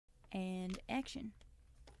collection.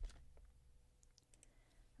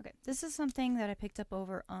 Okay, this is something that I picked up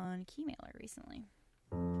over on Keymailer recently.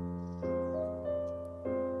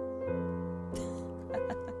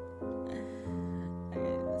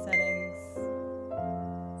 Okay, settings.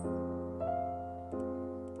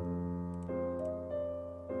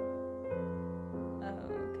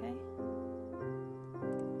 Okay.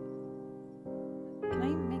 Can I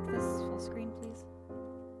make this full screen, please?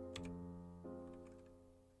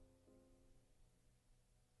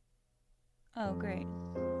 Oh, great.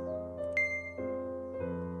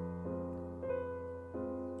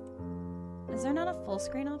 Is there not a full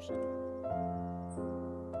screen option?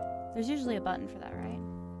 There's usually a button for that, right?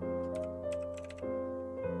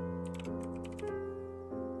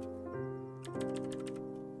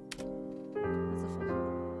 What's the full?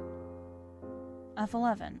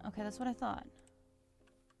 F11. Okay, that's what I thought.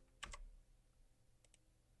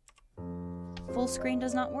 Full screen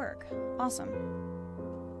does not work. Awesome.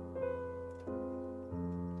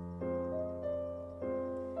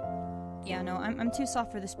 Yeah, no, I'm too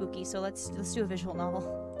soft for the spooky, so let's do a visual novel.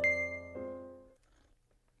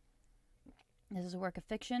 This is a work of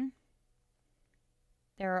fiction.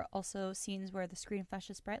 There are also scenes where the screen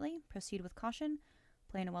flashes brightly. Proceed with caution.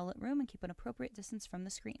 Play in a well-lit room and keep an appropriate distance from the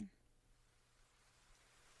screen.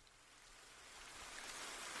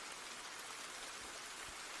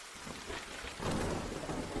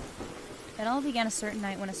 It all began a certain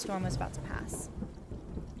night when a storm was about to pass.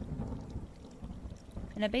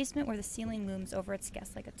 In a basement where the ceiling looms over its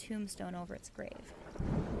guest like a tombstone over its grave.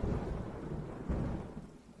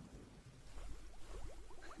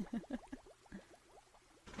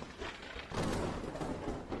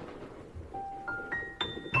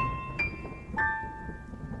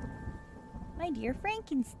 My dear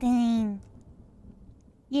Frankenstein.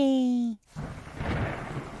 Yay.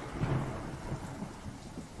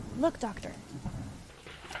 Look, Doctor.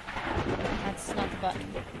 That's not the button.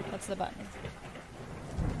 What's the button?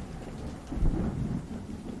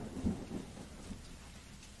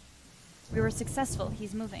 We were successful.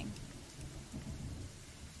 He's moving.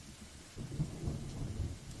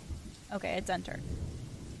 Okay, it's entered.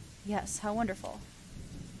 Yes, how wonderful.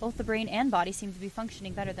 Both the brain and body seem to be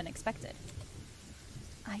functioning better than expected.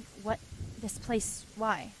 What? This place,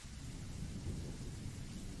 why?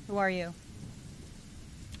 Who are you?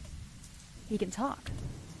 He can talk.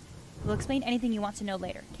 We'll explain anything you want to know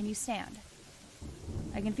later. Can you stand?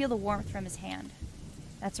 I can feel the warmth from his hand.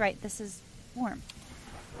 That's right, this is warm.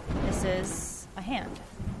 This is a hand.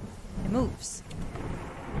 It moves.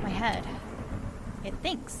 My head. It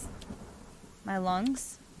thinks. My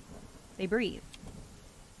lungs. They breathe.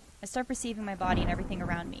 I start perceiving my body and everything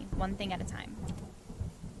around me, one thing at a time.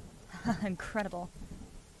 Incredible.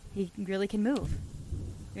 He really can move.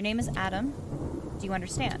 Your name is Adam. Do you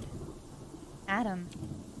understand? Adam.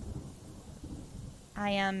 I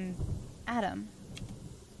am Adam.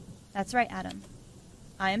 That's right, Adam.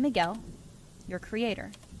 I am Miguel, your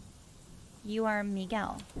creator. You are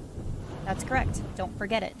Miguel. That's correct. Don't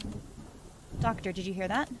forget it. Doctor, did you hear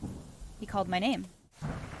that? He called my name.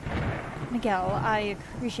 Miguel, I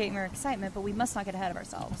appreciate your excitement, but we must not get ahead of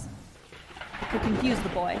ourselves. It could confuse the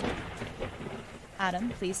boy. Adam,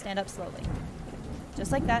 please stand up slowly.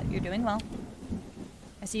 Just like that, you're doing well.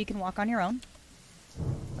 I see you can walk on your own.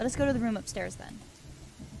 Let us go to the room upstairs then.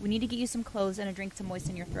 We need to get you some clothes and a drink to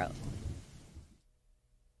moisten your throat.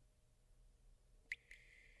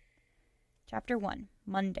 Chapter 1.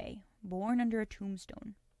 Monday. Born under a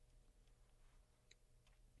tombstone.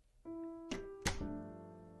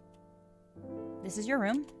 This is your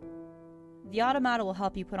room. The automata will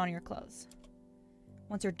help you put on your clothes.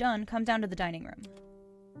 Once you're done, come down to the dining room.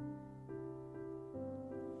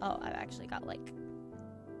 Oh, I've actually got, like...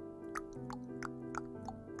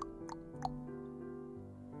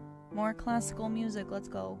 more classical music. Let's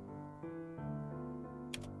go.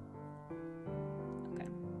 Okay.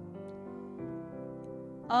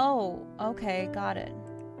 Oh, okay, got it.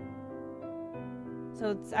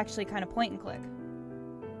 So it's actually kind of point and click.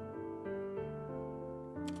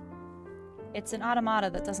 It's an automata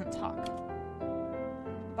that doesn't talk.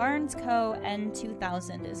 Barnes Co.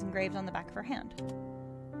 N2000 is engraved on the back of her hand.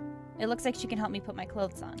 It looks like she can help me put my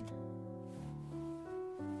clothes on.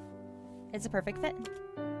 It's a perfect fit.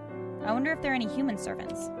 I wonder if there are any human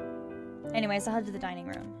servants. Anyways, I'll head to the dining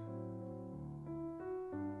room.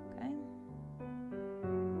 Okay.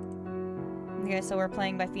 Okay, so we're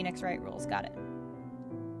playing by Phoenix Wright rules. Got it.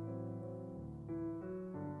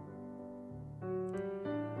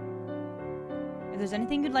 If there's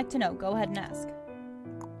anything you'd like to know, go ahead and ask.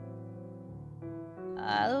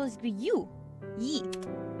 It'll be you. Yee.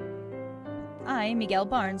 I, Miguel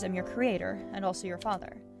Barnes, am your creator, and also your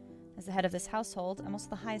father. As the head of this household, I'm also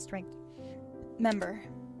the highest-ranked member.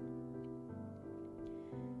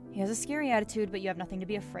 He has a scary attitude, but you have nothing to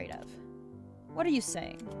be afraid of. What are you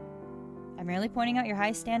saying? I'm merely pointing out your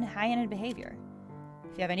high-ended behavior.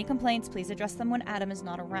 If you have any complaints, please address them when Adam is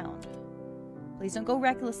not around. Please don't go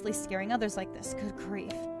recklessly scaring others like this. Good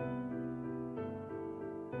grief.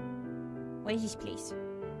 What is this place?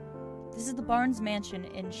 This is the Barnes Mansion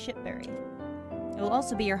in Shipbury. It will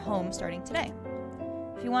also be your home starting today.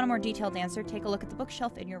 If you want a more detailed answer, take a look at the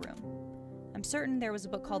bookshelf in your room. I'm certain there was a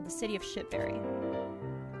book called The City of Shipbury.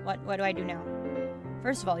 What do I do now?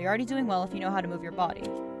 First of all, you're already doing well if you know how to move your body.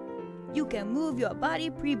 You can move your body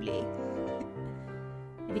pretty.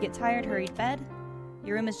 If you get tired, hurry to bed.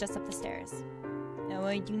 Your room is just up the stairs. Now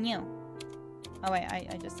what do you know? Oh wait,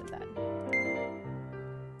 I just said that.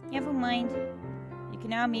 Never mind. You can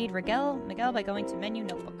now meet Miguel by going to menu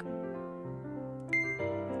notebook.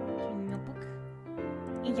 Notebook?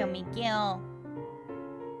 Yo, Miguel.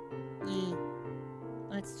 Yeah.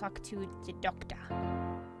 Let's talk to the doctor.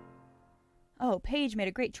 Oh, Paige made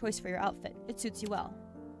a great choice for your outfit. It suits you well.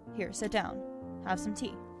 Here, sit down. Have some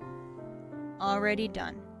tea. Already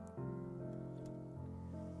done.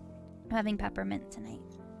 I'm having peppermint tonight.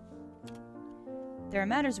 There are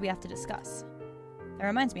matters we have to discuss. That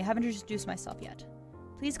reminds me, I haven't introduced myself yet.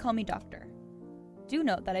 Please call me Doctor. Do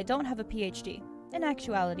note that I don't have a PhD. In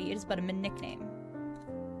actuality, it is but a nickname.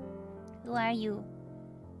 Who are you?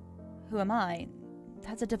 Who am I?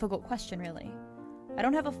 That's a difficult question, really. I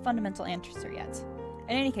don't have a fundamental answer yet.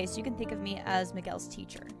 In any case, you can think of me as Miguel's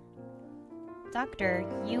teacher. Doctor,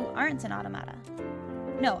 you aren't an automata.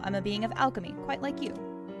 No, I'm a being of alchemy, quite like you.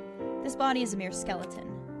 This body is a mere skeleton.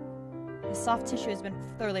 The soft tissue has been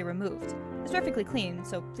thoroughly removed. It's perfectly clean,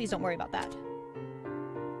 so please don't worry about that.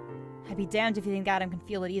 I'd be damned if you think Adam can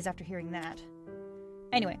feel at ease after hearing that.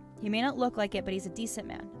 Anyway, he may not look like it, but he's a decent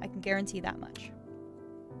man. I can guarantee that much.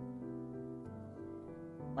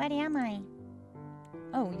 What am I?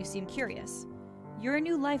 Oh, you seem curious. You're a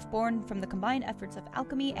new life born from the combined efforts of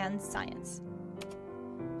alchemy and science.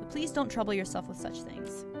 But please don't trouble yourself with such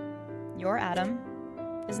things. You're Adam.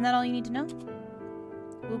 Isn't that all you need to know?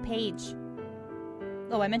 Who, Paige?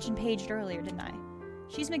 Oh, I mentioned Paige earlier, didn't I?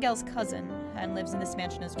 She's Miguel's cousin, and lives in this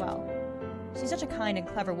mansion as well. She's such a kind and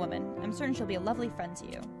clever woman. I'm certain she'll be a lovely friend to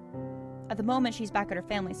you. At the moment, she's back at her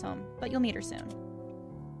family's home, but you'll meet her soon.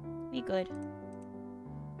 Be good.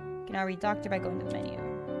 You can now read Doctor by going to the menu.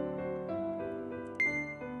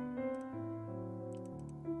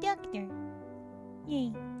 Doctor.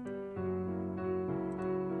 Yay.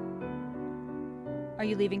 Are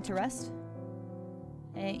you leaving to rest?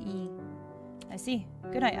 I see.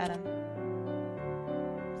 Good night, Adam.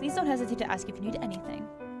 Please don't hesitate to ask if you need anything.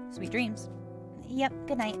 Sweet dreams. Yep,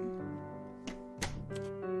 good night.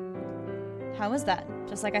 How was that?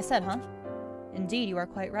 Just like I said, huh? Indeed, you are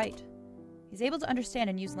quite right. He's able to understand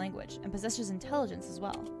and use language, and possesses intelligence as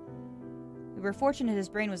well. We were fortunate his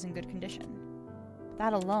brain was in good condition. But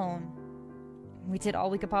that alone... We did all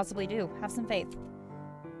we could possibly do. Have some faith.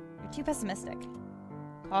 You're too pessimistic.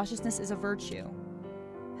 Cautiousness is a virtue.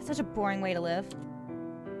 That's such a boring way to live.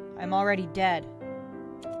 I'm already dead.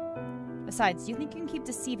 Besides, do you think you can keep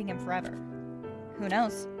deceiving him forever? Who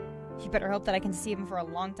knows? You better hope that I can deceive him for a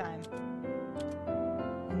long time.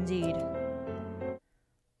 Indeed.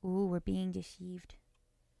 Ooh, we're being deceived.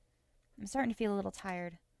 I'm starting to feel a little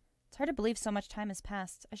tired. It's hard to believe so much time has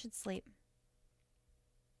passed. I should sleep.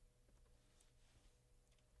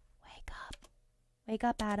 Wake up. Wake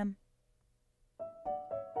up, Adam.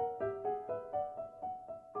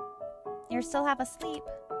 You're still half asleep,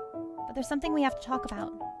 but there's something we have to talk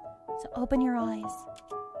about. So open your eyes.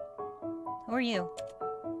 Who are you?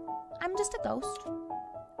 I'm just a ghost.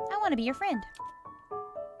 I want to be your friend.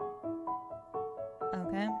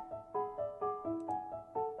 Okay.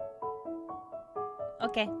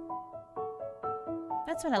 Okay.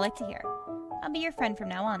 That's what I like to hear. I'll be your friend from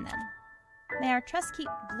now on, then. May our trust keep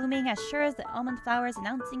blooming as sure as the almond flowers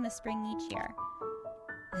announcing the spring each year.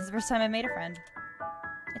 This is the first time I've made a friend.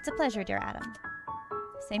 It's a pleasure, dear Adam.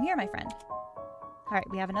 Same here, my friend. Alright,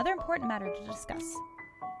 we have another important matter to discuss.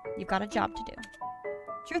 You've got a job to do.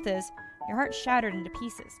 Truth is, your heart's shattered into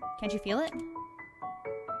pieces. Can't you feel it?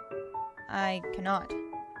 I cannot.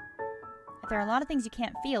 If there are a lot of things you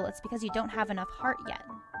can't feel, it's because you don't have enough heart yet.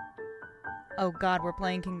 Oh god, we're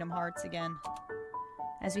playing Kingdom Hearts again.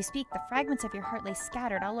 As we speak, the fragments of your heart lay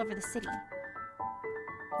scattered all over the city.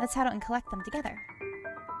 Let's head out and collect them together.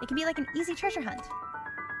 It can be like an easy treasure hunt.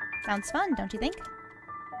 Sounds fun, don't you think?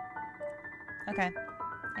 Okay.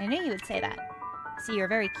 I knew you would say that. See, you're a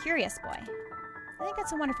very curious boy. I think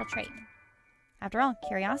that's a wonderful trait. After all,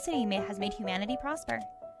 curiosity has made humanity prosper.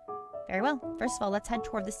 Very well. First of all, let's head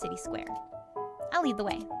toward the city square. I'll lead the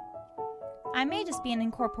way. I may just be an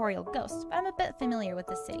incorporeal ghost, but I'm a bit familiar with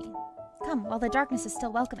this city. Come, while the darkness is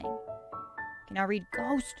still welcoming. You can now read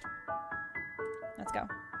Ghost. Let's go.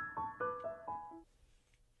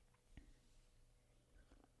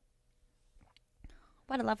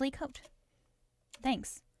 What a lovely coat.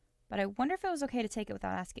 Thanks, but I wonder if it was okay to take it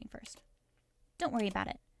without asking first. Don't worry about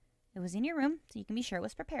it. It was in your room, so you can be sure it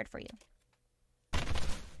was prepared for you.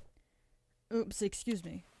 Oops, excuse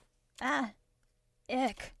me. Ah,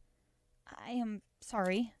 ick. I am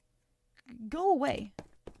sorry. Go away.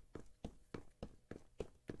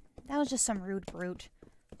 That was just some rude brute.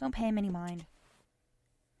 Don't pay him any mind.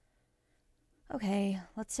 Okay,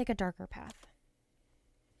 let's take a darker path.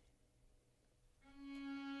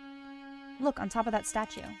 Look, on top of that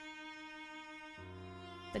statue.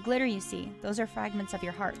 The glitter you see, those are fragments of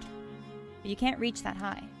your heart. But you can't reach that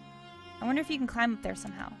high. I wonder if you can climb up there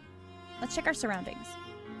somehow. Let's check our surroundings.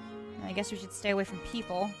 I guess we should stay away from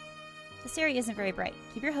people. This area isn't very bright.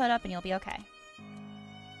 Keep your hood up and you'll be okay.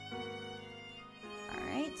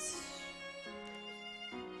 Alright.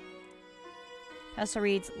 Pedestal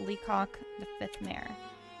reads, Leacock, the 5th Mayor.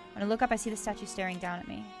 When I look up, I see the statue staring down at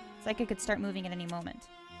me. It's like it could start moving at any moment.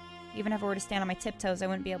 Even if I were to stand on my tiptoes, I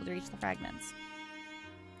wouldn't be able to reach the fragments.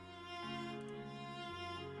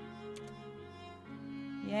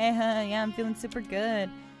 Yeah, I'm feeling super good.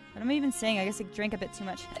 What am I even saying? I guess I drank a bit too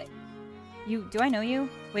much. Do I know you?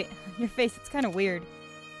 Wait, your face, it's kind of weird.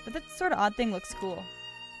 But that sort of odd thing looks cool.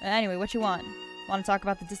 Anyway, what you want? Want to talk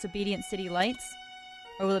about the disobedient city lights?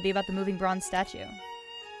 Or will it be about the moving bronze statue?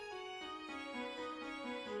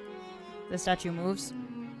 The statue moves?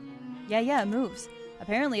 Yeah, it moves.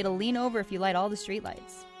 Apparently it'll lean over if you light all the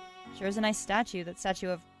streetlights. Sure is a nice statue, that statue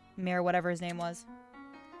of Mayor whatever his name was.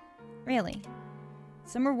 Really?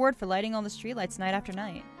 Some reward for lighting all the streetlights night after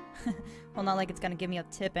night. Well, not like it's gonna give me a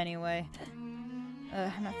tip anyway.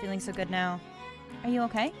 I'm not feeling so good now. Are you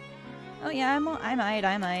okay? Oh yeah, I might.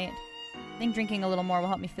 I think drinking a little more will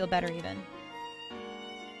help me feel better even.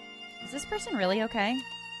 Is this person really okay?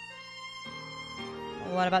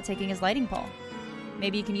 Well, what about taking his lighting pole?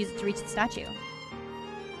 Maybe you can use it to reach the statue.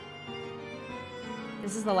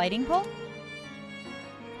 This is the lighting pole?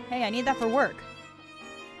 Hey, I need that for work.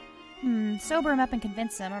 Sober him up and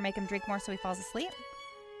convince him, or make him drink more so he falls asleep?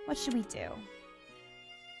 What should we do?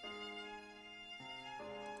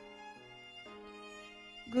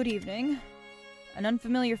 Good evening. An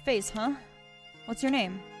unfamiliar face, huh? What's your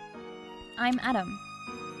name? I'm Adam.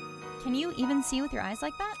 Can you even see with your eyes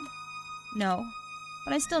like that? No,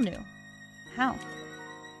 but I still knew. How?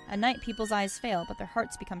 At night, people's eyes fail, but their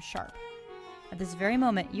hearts become sharp. At this very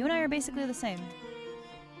moment, you and I are basically the same.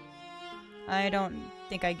 I don't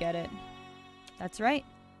think I get it. That's right.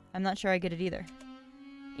 I'm not sure I get it either.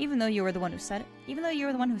 Even though you were the one who said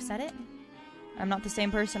it? I'm not the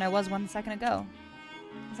same person I was 1 second ago.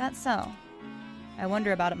 Is that so? I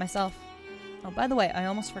wonder about it myself. Oh, by the way, I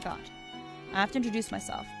almost forgot. I have to introduce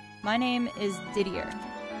myself. My name is Didier,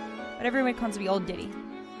 but everyone calls me Old Diddy.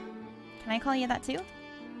 Can I call you that too?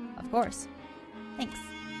 Of course. Thanks.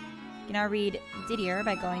 You can now read Didier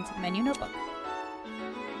by going to the menu notebook.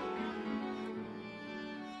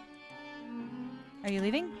 Are you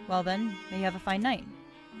leaving? Well then, may you have a fine night.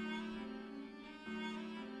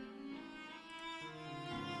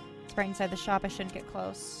 It's right inside the shop. I shouldn't get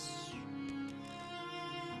close.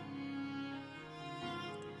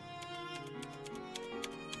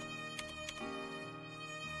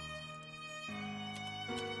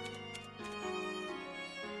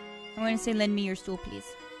 I'm going to say, lend me your stool, please.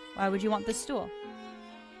 Why would you want this stool?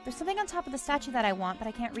 There's something on top of the statue that I want, but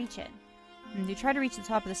I can't reach it. If you try to reach the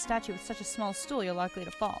top of the statue with such a small stool, you're likely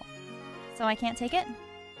to fall. So I can't take it?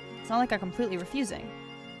 It's not like I'm completely refusing.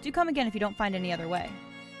 Do come again if you don't find any other way.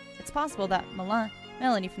 It's possible that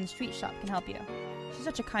Melanie from the street shop can help you. She's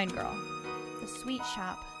such a kind girl. The sweet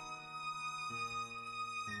shop.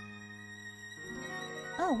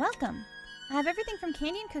 Oh, welcome. I have everything from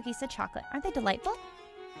candy and cookies to chocolate. Aren't they delightful?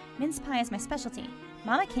 Mince pie is my specialty.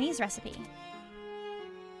 Mama Kitty's recipe.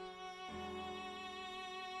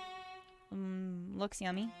 Looks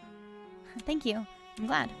yummy. Thank you. I'm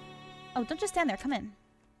glad. Oh, don't just stand there. Come in.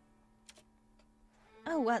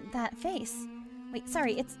 Oh, that face. Wait,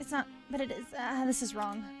 sorry. It's not... But it is... this is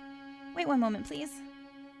wrong. Wait one moment, please.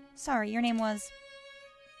 Sorry, your name was...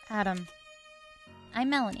 Adam.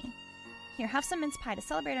 I'm Melanie. Here, have some mince pie to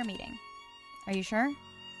celebrate our meeting. Are you sure?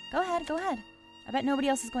 Go ahead. I bet nobody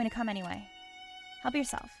else is going to come anyway. Help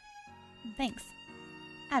yourself. Thanks.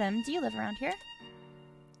 Adam, do you live around here?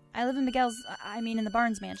 I live in in the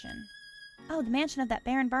Barnes mansion. Oh, the mansion of that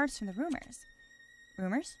Baron Bards from the rumors.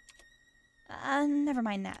 Rumors? Never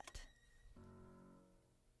mind that.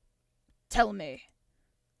 Tell me.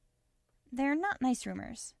 They're not nice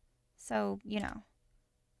rumors. So, you know.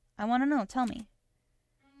 I want to know, tell me.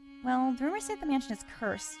 Well, the rumors say the mansion is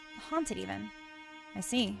cursed, haunted even. I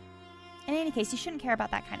see. In any case, you shouldn't care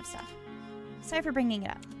about that kind of stuff. Sorry for bringing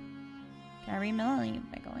it up. Can I read Melanie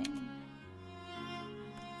by going?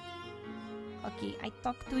 Okay, I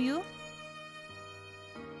talk to you.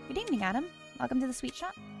 Good evening, Adam. Welcome to the sweet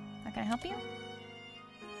shop. How can I help you?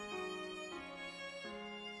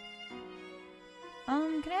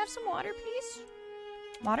 Can I have some water, please?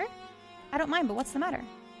 Water? I don't mind, but what's the matter?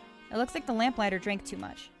 It looks like the lamplighter drank too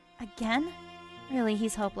much. Again? Really,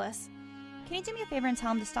 he's hopeless. Can you do me a favor and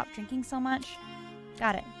tell him to stop drinking so much?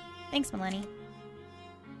 Got it. Thanks, Melanie.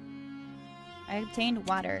 I obtained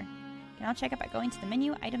water. Can I check it by going to the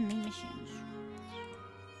menu item main machines?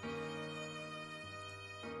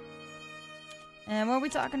 And what are we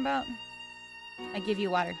talking about? I give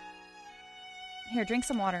you water. Here, drink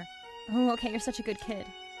some water. Oh, okay, you're such a good kid.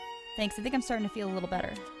 Thanks, I think I'm starting to feel a little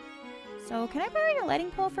better. So, can I borrow your lighting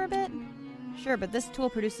pole for a bit? Sure, but this tool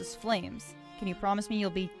produces flames. Can you promise me you'll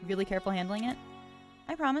be really careful handling it?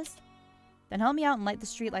 I promise. Then help me out and light the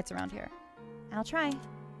streetlights around here. I'll try.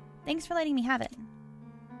 Thanks for letting me have it.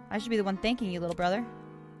 I should be the one thanking you, little brother.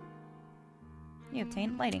 You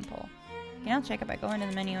obtained lighting pole. You can now check it by going to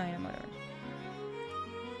the menu item, whatever.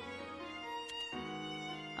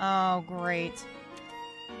 Oh, great.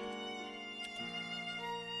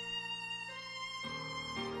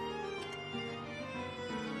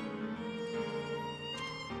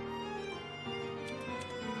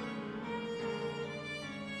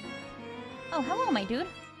 Oh, hello, my dude.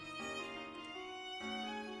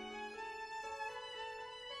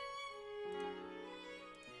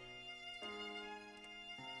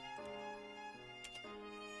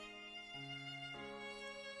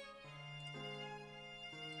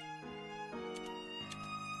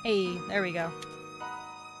 Hey, there we go.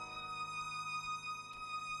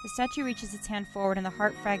 The statue reaches its hand forward and the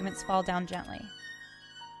heart fragments fall down gently.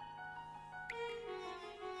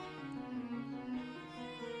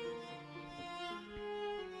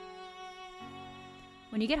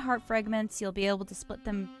 When you get heart fragments, you'll be able to split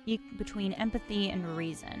them between empathy and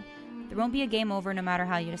reason. There won't be a game over no matter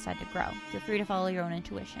how you decide to grow. Feel free to follow your own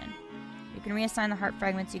intuition. You can reassign the heart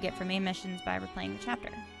fragments you get for main missions by replaying the chapter.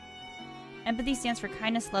 Empathy stands for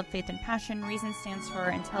kindness, love, faith, and passion. Reason stands for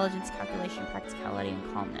intelligence, calculation, practicality,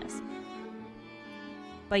 and calmness.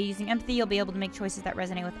 By using empathy, you'll be able to make choices that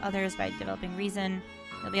resonate with others. By developing reason,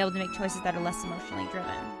 you'll be able to make choices that are less emotionally driven.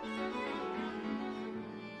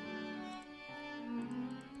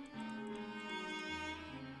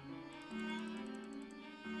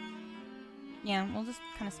 Yeah, we'll just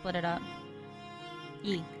kind of split it up.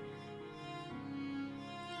 E.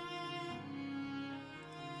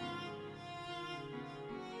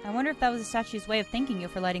 I wonder if that was the statue's way of thanking you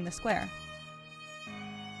for lighting the square.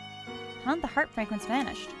 Huh? The heart fragments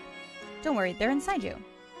vanished. Don't worry, they're inside you.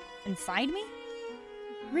 Inside me?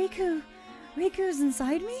 Riku's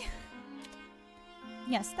inside me?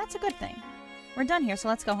 Yes, that's a good thing. We're done here, so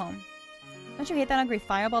let's go home. Don't you hate that ugly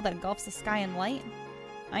fireball that engulfs the sky in light?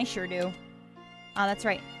 I sure do. Ah, that's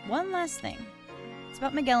right. One last thing. It's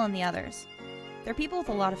about Miguel and the others. They're people with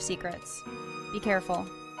a lot of secrets. Be careful.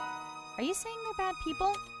 Are you saying they're bad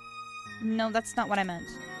people? No, that's not what I meant.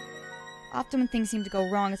 Often when things seem to go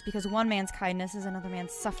wrong, it's because one man's kindness is another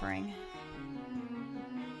man's suffering.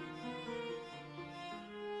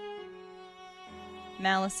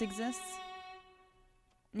 Malice exists?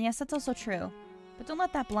 Yes, that's also true. But don't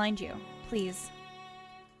let that blind you. Please.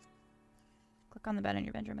 Click on the bed in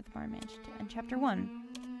your bedroom at the barn mansion in Chapter 1.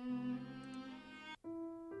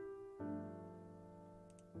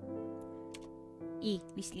 E.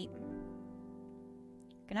 We sleep.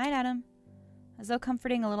 Good night, Adam. As though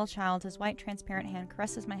comforting a little child, his white, transparent hand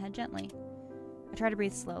caresses my head gently. I try to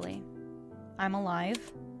breathe slowly. I'm alive.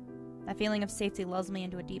 That feeling of safety lulls me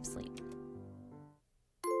into a deep sleep.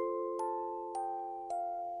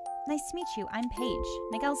 Nice to meet you. I'm Paige,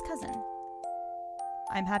 Miguel's cousin.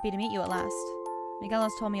 I'm happy to meet you at last. Miguel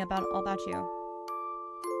has told me all about you.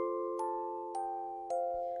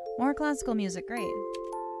 More classical music, great.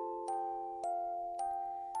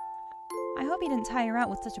 I hope he didn't tire you out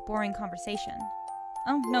with such a boring conversation.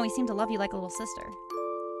 Oh, no, he seemed to love you like a little sister.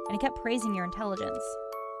 And he kept praising your intelligence.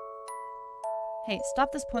 Hey,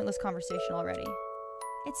 stop this pointless conversation already.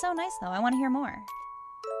 It's so nice, though. I want to hear more.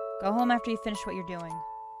 Go home after you finish what you're doing.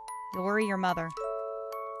 You'll worry your mother.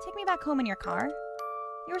 Take me back home in your car.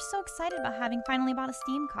 You were so excited about having finally bought a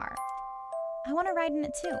steam car. I want to ride in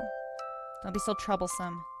it, too. Don't be so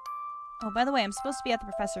troublesome. Oh, by the way, I'm supposed to be at the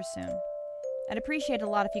professor's soon. I'd appreciate it a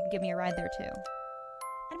lot if you could give me a ride there, too.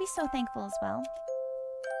 I'd be so thankful as well.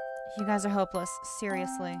 You guys are hopeless.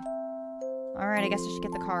 Seriously. Alright, I guess I should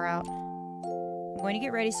get the car out. I'm going to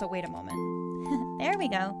get ready, so wait a moment. There we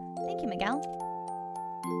go. Thank you, Miguel.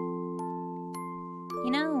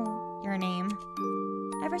 You know your name.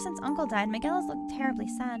 Ever since Uncle died, Miguel has looked terribly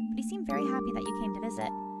sad, but he seemed very happy that you came to visit.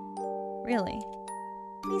 Really?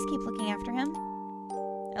 Please keep looking after him.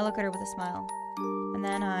 I look at her with a smile. And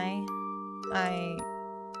then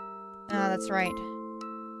that's right.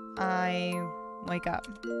 I wake up.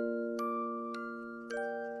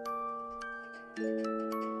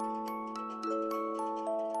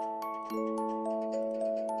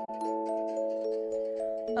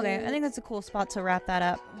 Okay, I think that's a cool spot to wrap that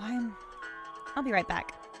up. I'll be right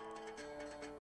back.